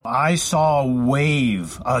I saw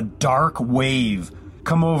a dark wave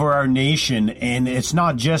come over our nation, and it's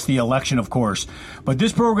not just the election, of course, but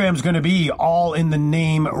this program is going to be all in the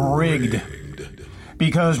name rigged.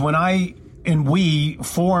 Because when we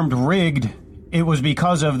formed Rigged, it was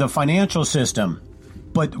because of the financial system.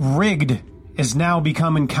 But rigged is now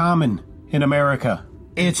becoming common in America.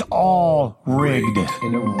 It's all rigged.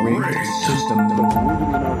 In a rigged system, they're rigging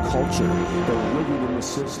in our culture. They're rigging in the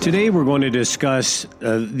system. Today we're going to discuss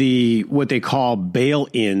what they call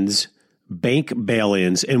bail-ins, bank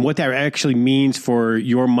bail-ins, and what that actually means for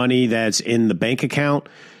your money that's in the bank account,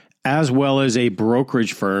 as well as a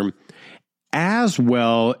brokerage firm, as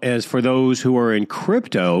well as for those who are in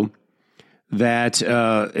crypto, that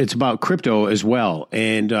it's about crypto as well.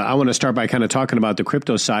 And I want to start by kind of talking about the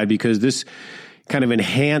crypto side, because this kind of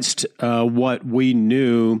enhanced what we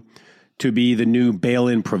knew to be the new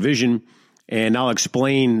bail-in provision. And I'll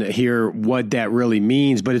explain here what that really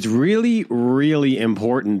means. But it's really, really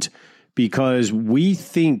important, because we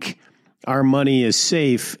think our money is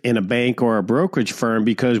safe in a bank or a brokerage firm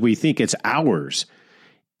because we think it's ours.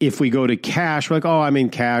 If we go to cash, we're like, oh, I'm in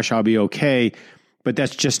cash, I'll be okay. But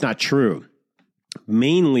that's just not true.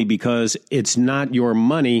 Mainly because it's not your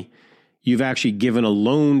money. You've actually given a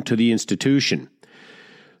loan to the institution.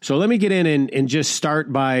 So let me get in and just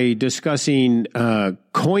start by discussing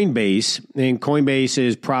Coinbase. And Coinbase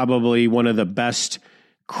is probably one of the best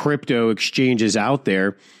crypto exchanges out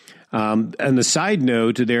there. And the side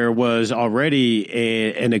note, there was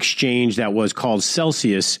already an exchange that was called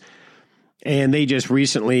Celsius. And they just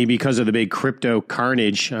recently, because of the big crypto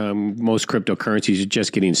carnage, most cryptocurrencies are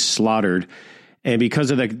just getting slaughtered. And because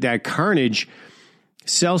of that carnage,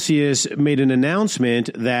 Celsius made an announcement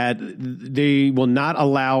that they will not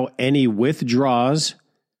allow any withdrawals,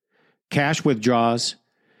 cash withdrawals,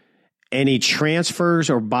 any transfers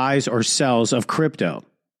or buys or sells of crypto.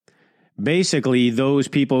 Basically, those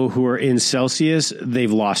people who are in Celsius,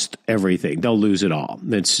 they've lost everything. They'll lose it all.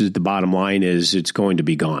 The bottom line is it's going to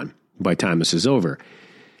be gone by the time this is over.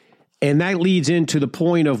 And that leads into the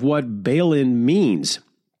point of what bail-in means.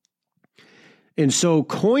 And so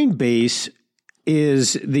Coinbase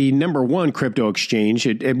is the number one crypto exchange.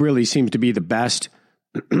 It really seems to be the best.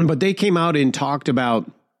 But they came out and talked about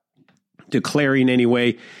declaring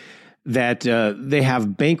anyway that they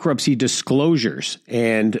have bankruptcy disclosures.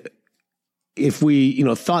 And if we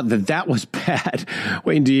thought that was bad,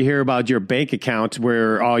 wait until you hear about your bank account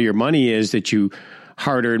where all your money is, that you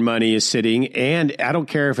hard-earned money is sitting. And I don't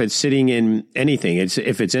care if it's sitting in anything.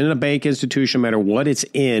 If it's in a bank institution, no matter what it's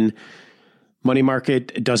in, money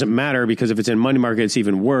market, it doesn't matter, because if it's in money market, it's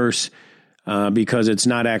even worse because it's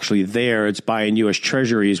not actually there. It's buying U.S.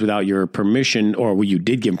 Treasuries without your permission, or you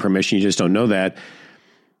did give them permission, you just don't know that.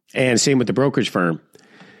 And same with the brokerage firm.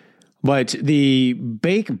 But the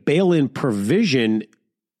bank bail-in provision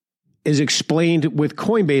is explained with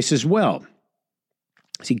Coinbase as well.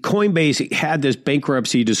 See, Coinbase had this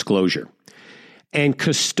bankruptcy disclosure. And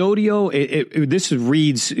this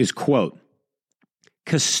reads, is quote,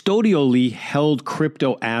 custodially held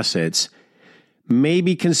crypto assets may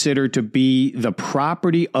be considered to be the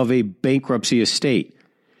property of a bankruptcy estate.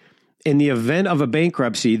 In the event of a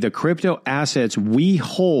bankruptcy, the crypto assets we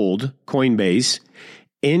hold, Coinbase,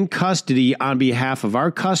 in custody on behalf of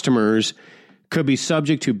our customers could be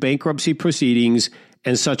subject to bankruptcy proceedings,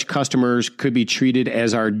 and such customers could be treated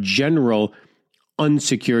as our general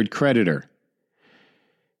unsecured creditor.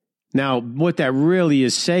 Now, what that really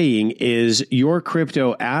is saying is your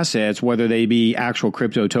crypto assets, whether they be actual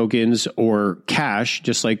crypto tokens or cash,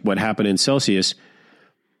 just like what happened in Celsius,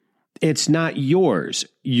 it's not yours.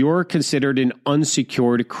 You're considered an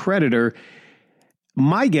unsecured creditor.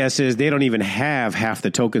 My guess is they don't even have half the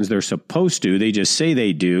tokens they're supposed to. They just say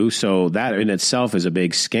they do. So that in itself is a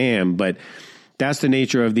big scam. But that's the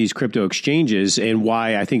nature of these crypto exchanges, and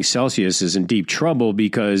why I think Celsius is in deep trouble,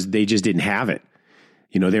 because they just didn't have it.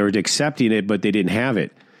 They were accepting it, but they didn't have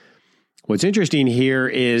it. What's interesting here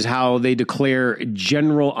is how they declare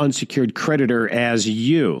general unsecured creditor as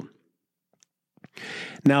you.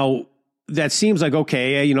 Now, that seems like,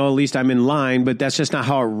 okay, at least I'm in line, but that's just not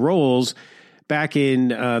how it rolls. Back in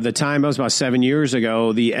the time, that was about 7 years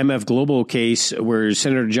ago, the MF Global case where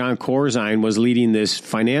Senator John Corzine was leading this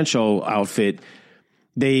financial outfit,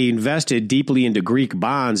 they invested deeply into Greek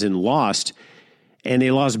bonds and lost. And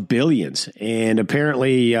they lost billions. And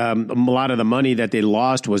apparently a lot of the money that they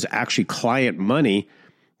lost was actually client money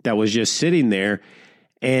that was just sitting there.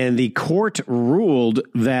 And the court ruled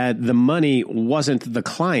that the money wasn't the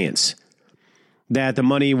client's. that the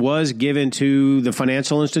money was given to the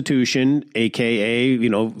financial institution, aka,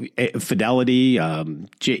 Fidelity,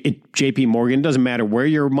 JP Morgan, doesn't matter where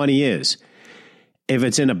your money is. If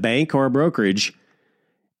it's in a bank or a brokerage,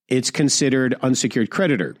 it's considered unsecured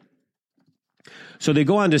creditor. So they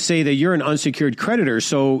go on to say that you're an unsecured creditor.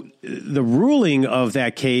 So the ruling of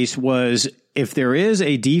that case was if there is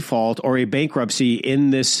a default or a bankruptcy in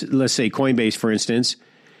this, let's say Coinbase, for instance,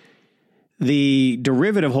 the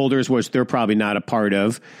derivative holders, which they're probably not a part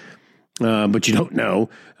of, but you don't know,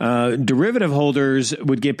 derivative holders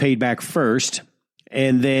would get paid back first,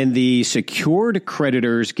 and then the secured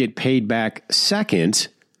creditors get paid back second,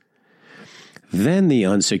 then the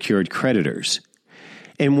unsecured creditors.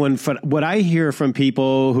 And what I hear from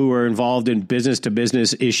people who are involved in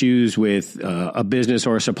business-to-business issues with a business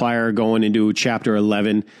or a supplier going into Chapter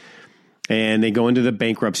 11, and they go into the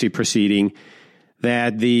bankruptcy proceeding,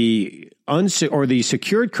 that the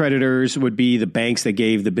secured creditors would be the banks that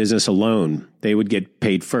gave the business a loan. They would get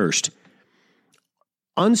paid first.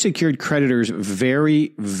 Unsecured creditors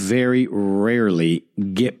very, very rarely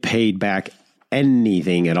get paid back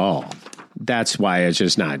anything at all. That's why it's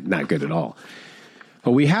just not good at all.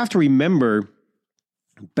 But we have to remember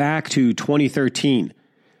back to 2013.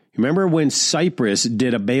 Remember when Cyprus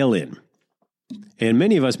did a bail-in? And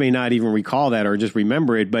many of us may not even recall that or just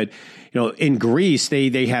remember it. But, in Greece,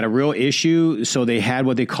 they had a real issue. So they had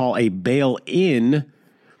what they call a bail-in,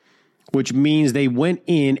 which means they went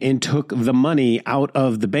in and took the money out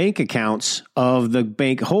of the bank accounts of the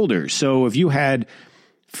bank holders. So if you had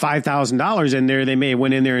 $5,000 in there, they may have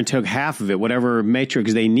went in there and took half of it, whatever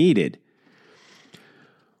matrix they needed.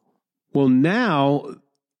 Well, now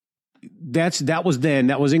that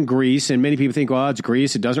was in Greece, and many people think, well, it's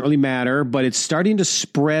Greece, it doesn't really matter, but it's starting to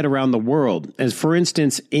spread around the world. As for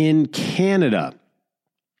instance, in Canada,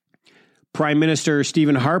 Prime Minister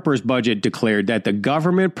Stephen Harper's budget declared that the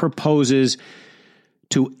government proposes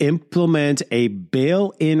to implement a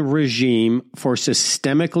bail-in regime for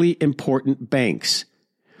systemically important banks.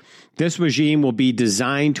 This regime will be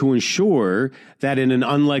designed to ensure that in an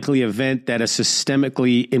unlikely event that a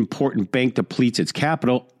systemically important bank depletes its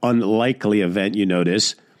capital, unlikely event, you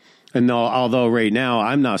notice. And although right now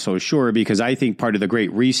I'm not so sure, because I think part of the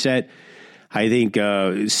Great Reset, I think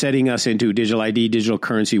setting us into digital ID, digital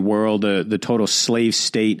currency world, the total slave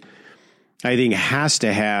state, I think has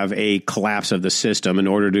to have a collapse of the system in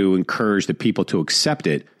order to encourage the people to accept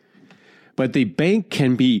it. But the bank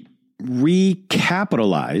can be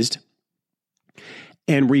recapitalized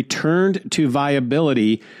and returned to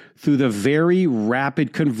viability through the very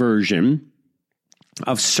rapid conversion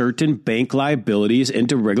of certain bank liabilities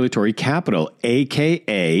into regulatory capital,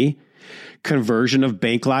 aka conversion of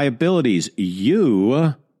bank liabilities.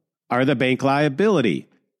 You are the bank liability.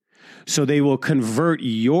 So they will convert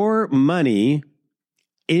your money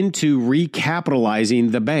into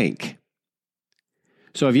recapitalizing the bank.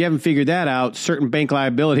 So if you haven't figured that out, certain bank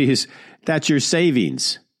liabilities, that's your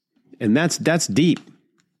savings. And that's deep.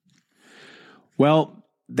 Well,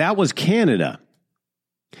 that was Canada.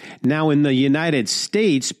 Now, in the United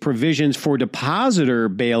States, provisions for depositor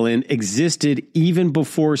bail-in existed even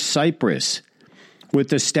before Cyprus, with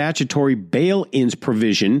the statutory bail-ins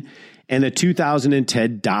provision and the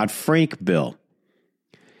 2010 Dodd-Frank bill.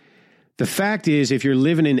 The fact is, if you're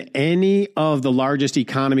living in any of the largest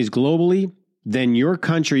economies globally, then your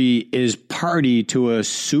country is party to a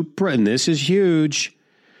and this is huge,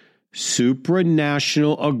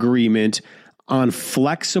 supranational agreement on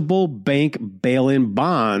flexible bank bail-in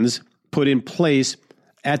bonds put in place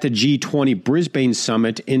at the G20 Brisbane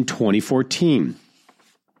Summit in 2014.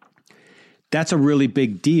 That's a really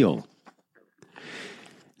big deal.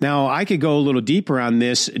 Now, I could go a little deeper on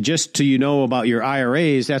this just so you know about your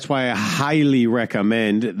IRAs. That's why I highly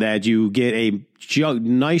recommend that you get a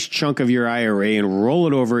nice chunk of your IRA and roll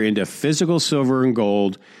it over into physical silver and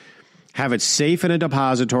gold, have it safe in a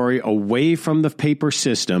depository away from the paper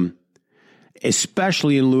system,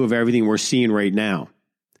 especially in lieu of everything we're seeing right now.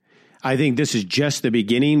 I think this is just the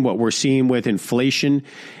beginning, what we're seeing with inflation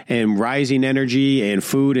and rising energy and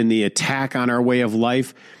food and the attack on our way of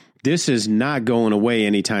life. This is not going away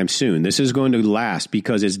anytime soon. This is going to last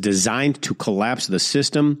because it's designed to collapse the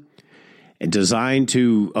system and designed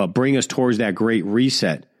to bring us towards that great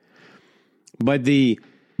reset. But the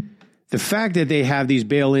fact that they have these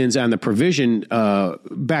bail-ins on the provision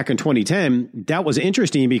back in 2010, that was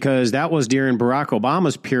interesting because that was during Barack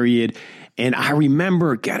Obama's period. And I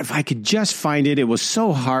remember, God, if I could just find it, it was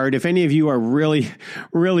so hard. If any of you are really,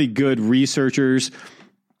 really good researchers,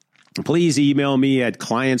 please email me at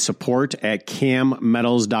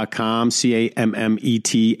clientsupport@cammetals.com,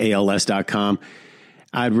 CAMMETALS.com.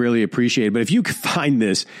 I'd really appreciate it. But if you could find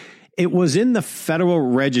this, it was in the Federal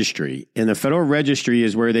Registry. And the Federal Registry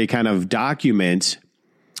is where they kind of document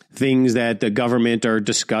things that the government are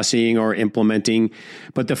discussing or implementing.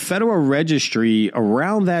 But the Federal Registry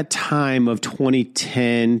around that time of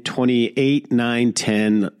 2010, 2008, 9,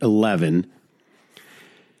 10, 11,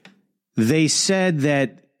 they said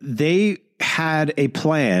that they had a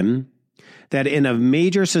plan that in a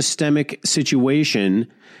major systemic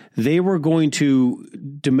situation, they were going to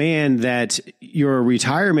demand that your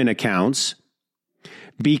retirement accounts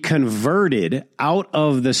be converted out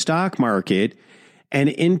of the stock market and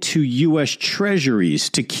into U.S. Treasuries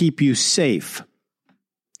to keep you safe.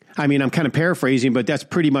 I mean, I'm kind of paraphrasing, but that's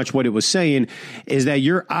pretty much what it was saying, is that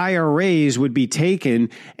your IRAs would be taken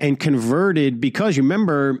and converted, because you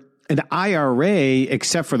remember an IRA,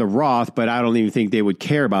 except for the Roth, but I don't even think they would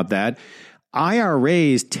care about that.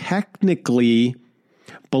 IRAs technically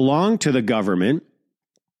belong to the government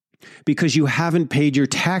because you haven't paid your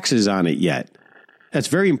taxes on it yet. That's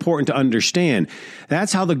very important to understand.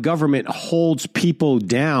 That's how the government holds people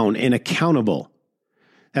down and accountable.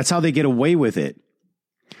 That's how they get away with it,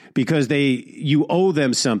 because you owe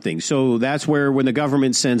them something. So that's where when the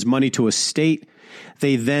government sends money to a state,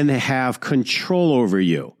 they then have control over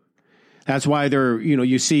you. That's why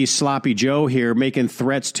you see Sloppy Joe here making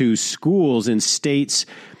threats to schools in states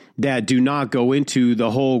that do not go into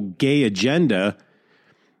the whole gay agenda,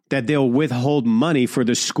 that they'll withhold money for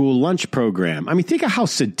the school lunch program. I mean, think of how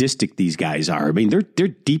sadistic these guys are. I mean, they're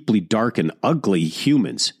deeply dark and ugly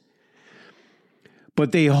humans.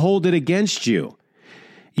 But they hold it against you.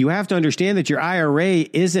 You have to understand that your IRA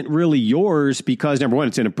isn't really yours because, number one,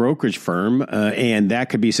 it's in a brokerage firm, and that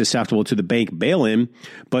could be susceptible to the bank bail-in.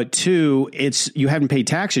 But two, you haven't paid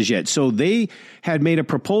taxes yet. So they had made a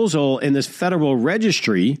proposal in this Federal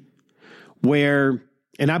Registry where,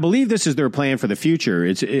 and I believe this is their plan for the future.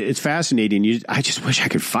 It's fascinating. I just wish I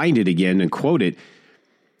could find it again and quote it.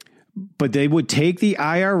 But they would take the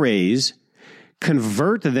IRAs,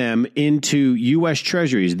 convert them into U.S.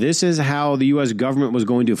 Treasuries. This is how the U.S. government was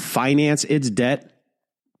going to finance its debt.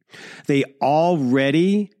 They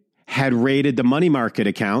already had raided the money market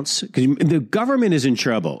accounts because the government is in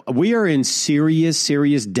trouble. We are in serious,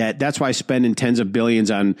 serious debt. That's why spending tens of billions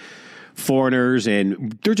on foreigners,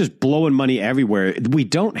 and they're just blowing money everywhere. We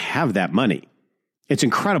don't have that money. It's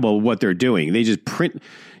incredible what they're doing. They just print.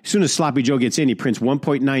 As soon as Sloppy Joe gets in, he prints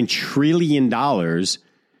 $1.9 trillion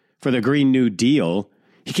for the Green New Deal.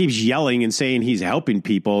 He keeps yelling and saying he's helping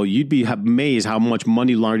people. You'd be amazed how much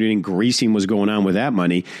money laundering and greasing was going on with that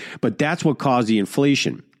money. But that's what caused the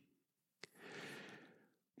inflation.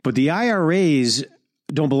 But the IRAs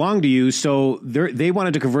don't belong to you, so they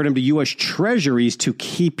wanted to convert them to U.S. Treasuries to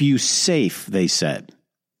keep you safe, they said.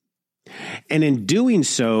 And in doing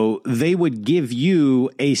so, they would give you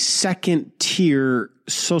a second-tier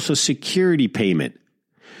Social Security payment.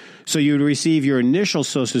 So you would receive your initial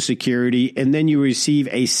Social Security, and then you receive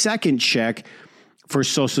a second check for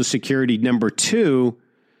Social Security number 2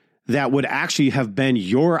 that would actually have been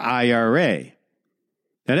your IRA.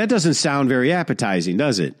 Now, that doesn't sound very appetizing,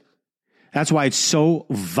 does it? That's why it's so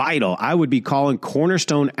vital. I would be calling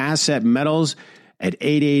Cornerstone Asset Metals at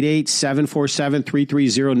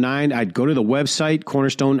 888-747-3309. I'd go to the website,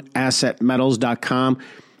 cornerstoneassetmetals.com,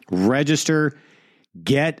 register,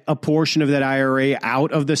 get a portion of that IRA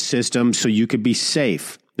out of the system so you could be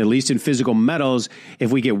safe. At least in physical metals,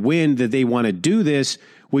 if we get wind that they want to do this,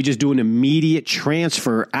 we just do an immediate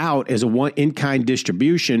transfer out as a in-kind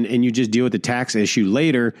distribution, and you just deal with the tax issue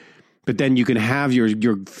later. But then you can have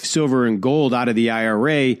your silver and gold out of the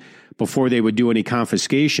IRA before they would do any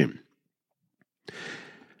confiscation.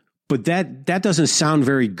 But that doesn't sound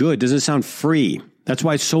very good. Doesn't sound free. That's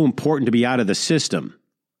why it's so important to be out of the system.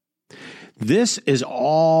 This is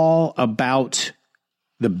all about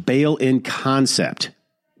the bail-in concept.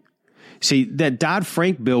 See, that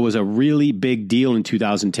Dodd-Frank bill was a really big deal in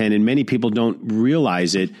 2010, and many people don't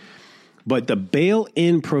realize it. But the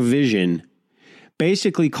bail-in provision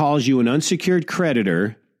basically calls you an unsecured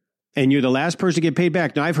creditor, and you're the last person to get paid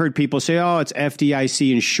back. Now, I've heard people say, oh, it's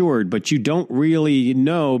FDIC insured, but you don't really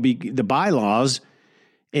know the bylaws.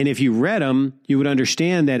 And if you read them, you would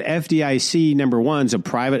understand that FDIC, number one, is a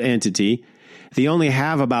private entity. They only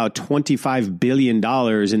have about $25 billion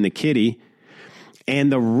in the kitty.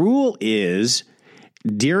 And the rule is,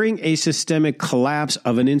 during a systemic collapse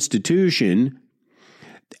of an institution,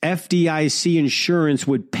 FDIC insurance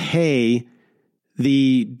would pay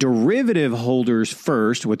the derivative holders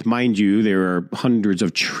first, with, mind you, there are hundreds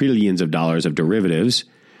of trillions of dollars of derivatives.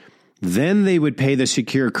 Then they would pay the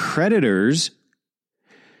secure creditors,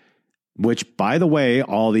 which, by the way,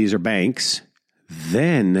 all these are banks.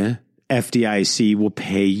 then FDIC will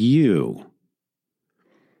pay you.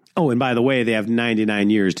 Oh, and by the way, they have 99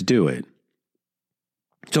 years to do it.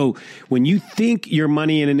 So when you think your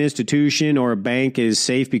money in an institution or a bank is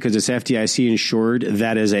safe because it's FDIC insured,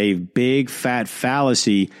 that is a big fat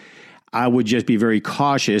fallacy. I would just be very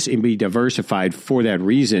cautious and be diversified for that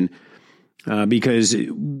reason. Because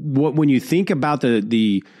when you think about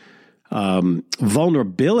the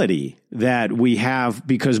vulnerability that we have,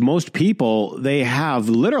 because most people, they have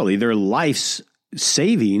literally their life's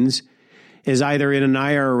savings is either in an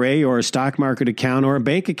IRA or a stock market account or a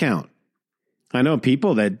bank account. I know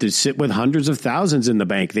people that sit with hundreds of thousands in the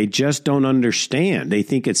bank. They just don't understand. They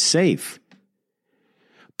think it's safe.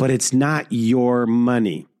 But it's not your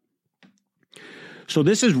money. So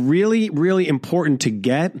this is really, really important to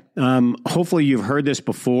get. Hopefully you've heard this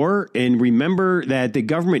before. And remember that the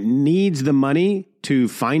government needs the money to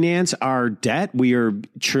finance our debt. We are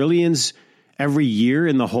trillions every year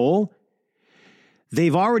in the hole.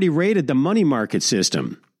 They've already raided the money market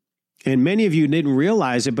system. And many of you didn't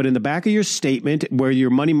realize it, but in the back of your statement where your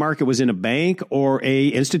money market was in a bank or a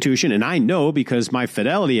institution, and I know because my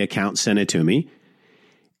Fidelity account sent it to me,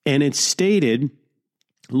 and it stated,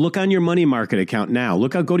 look on your money market account now.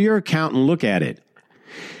 Go to your account and look at it.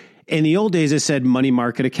 In the old days, it said money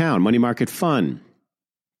market account, money market fund.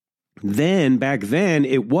 Then, back then,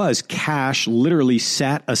 it was cash literally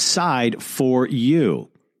set aside for you.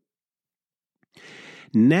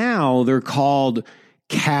 Now they're called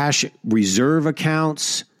cash reserve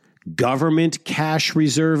accounts, government cash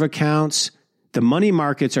reserve accounts. The money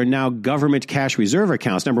markets are now government cash reserve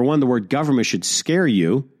accounts. Number one, the word government should scare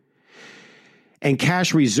you. And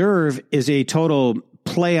cash reserve is a total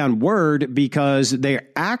play on word because they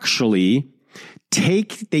actually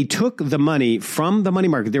took the money from the money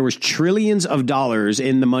market. There was trillions of dollars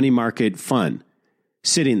in the money market fund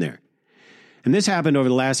sitting there. And this happened over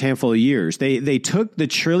the last handful of years. They took the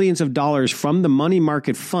trillions of dollars from the money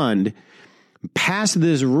market fund, passed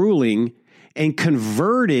this ruling, and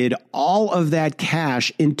converted all of that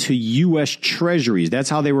cash into U.S. treasuries. That's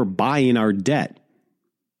how they were buying our debt.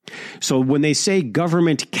 So when they say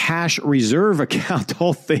government cash reserve account, the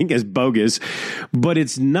whole thing is bogus, but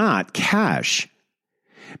it's not cash.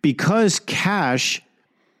 Because cash,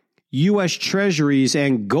 U.S. treasuries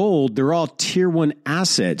and gold, they're all tier one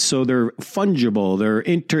assets. So they're fungible.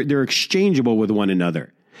 They're exchangeable with one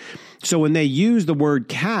another. So when they use the word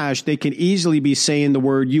cash, they can easily be saying the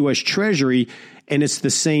word U.S. treasury, and it's the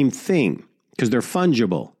same thing because they're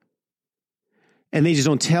fungible. And they just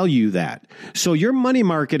don't tell you that. So your money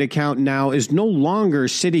market account now is no longer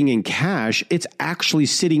sitting in cash. It's actually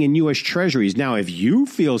sitting in U.S. treasuries. Now, if you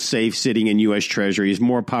feel safe sitting in U.S. treasuries,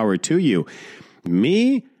 more power to you.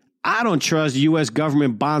 Me, I don't trust U.S.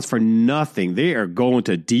 government bonds for nothing. They are going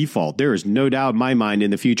to default. There is no doubt in my mind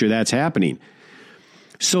in the future that's happening.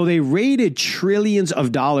 So they raided trillions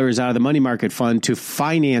of dollars out of the money market fund to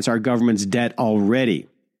finance our government's debt already.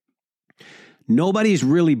 Nobody's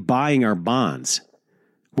really buying our bonds.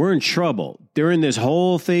 We're in trouble. During this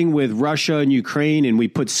whole thing with Russia and Ukraine, and we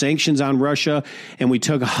put sanctions on Russia, and we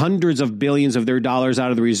took hundreds of billions of their dollars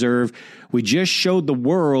out of the reserve, we just showed the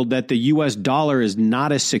world that the U.S. dollar is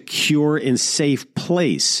not a secure and safe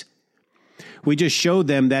place. We just showed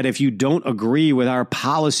them that if you don't agree with our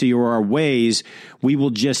policy or our ways, we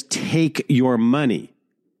will just take your money.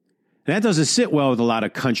 And that doesn't sit well with a lot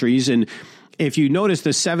of countries. And if you notice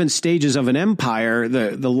the 7 stages of an empire,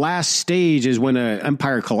 the last stage is when an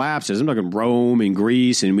empire collapses. I'm talking Rome and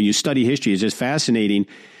Greece. And when you study history, it's just fascinating.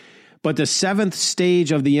 But the 7th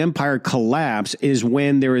stage of the empire collapse is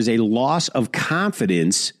when there is a loss of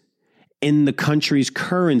confidence in the country's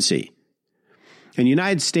currency. And the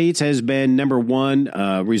United States has been number one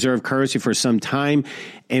reserve currency for some time.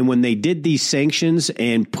 And when they did these sanctions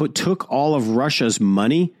and took all of Russia's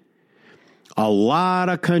money, a lot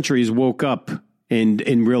of countries woke up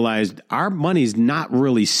and realized our money's not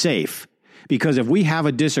really safe. Because if we have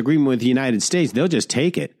a disagreement with the United States, they'll just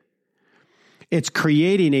take it. It's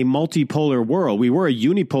creating a multipolar world. We were a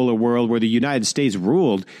unipolar world where the United States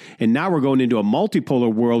ruled, and now we're going into a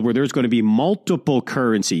multipolar world where there's going to be multiple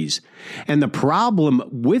currencies. And the problem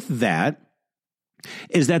with that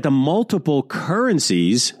is that the multiple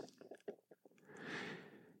currencies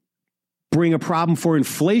bring a problem for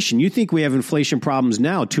inflation. You think we have inflation problems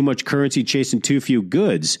now, too much currency chasing too few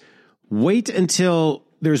goods. Wait until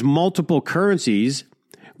there's multiple currencies.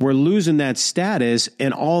 We're losing that status,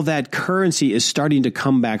 and all that currency is starting to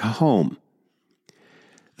come back home.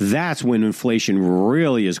 That's when inflation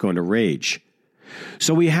really is going to rage.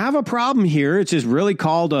 So we have a problem here. It's just really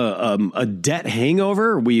called a debt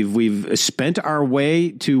hangover. We've spent our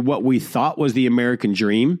way to what we thought was the American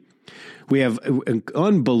dream. We have an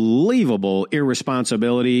unbelievable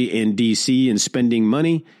irresponsibility in D.C. in spending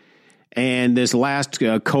money. And this last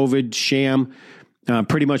COVID sham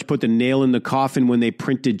pretty much put the nail in the coffin when they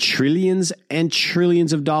printed trillions and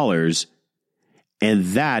trillions of dollars. And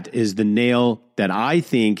that is the nail that I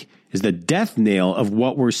think is the death nail of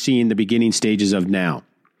what we're seeing the beginning stages of now.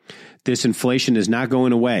 This inflation is not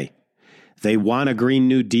going away. They want a Green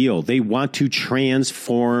New Deal. They want to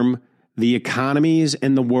transform the economies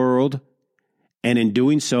and the world. And in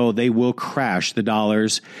doing so, they will crash the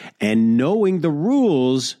dollars. And knowing the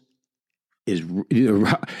rules is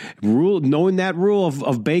knowing that rule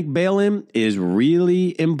of bank bail-in is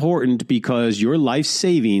really important because your life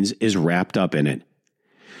savings is wrapped up in it.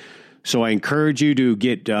 So I encourage you to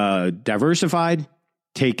get diversified,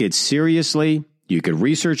 take it seriously. You could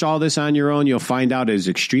research all this on your own. You'll find out it is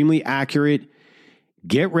extremely accurate.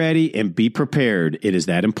 Get ready and be prepared. It is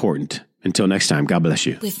that important. Until next time, God bless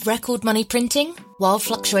you. With record money printing, wild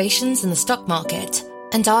fluctuations in the stock market,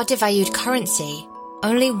 and our devalued currency,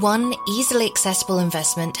 only one easily accessible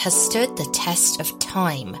investment has stood the test of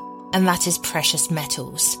time, and that is precious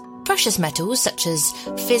metals. Precious metals, such as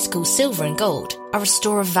physical silver and gold, are a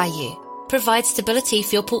store of value, provide stability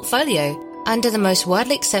for your portfolio, and are the most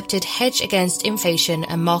widely accepted hedge against inflation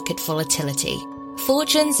and market volatility.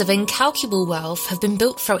 Fortunes of incalculable wealth have been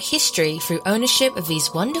built throughout history through ownership of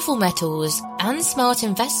these wonderful metals, and smart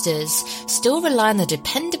investors still rely on the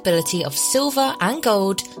dependability of silver and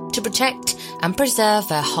gold to protect and preserve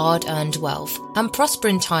their hard-earned wealth and prosper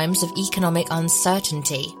in times of economic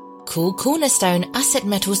uncertainty. Call Cornerstone Asset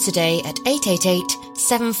Metals today at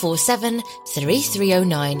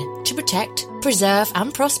 888-747-3309 to protect, preserve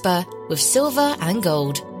and prosper with silver and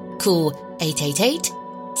gold. Call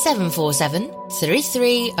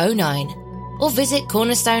 888-747-3309 or visit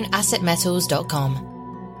cornerstoneassetmetals.com.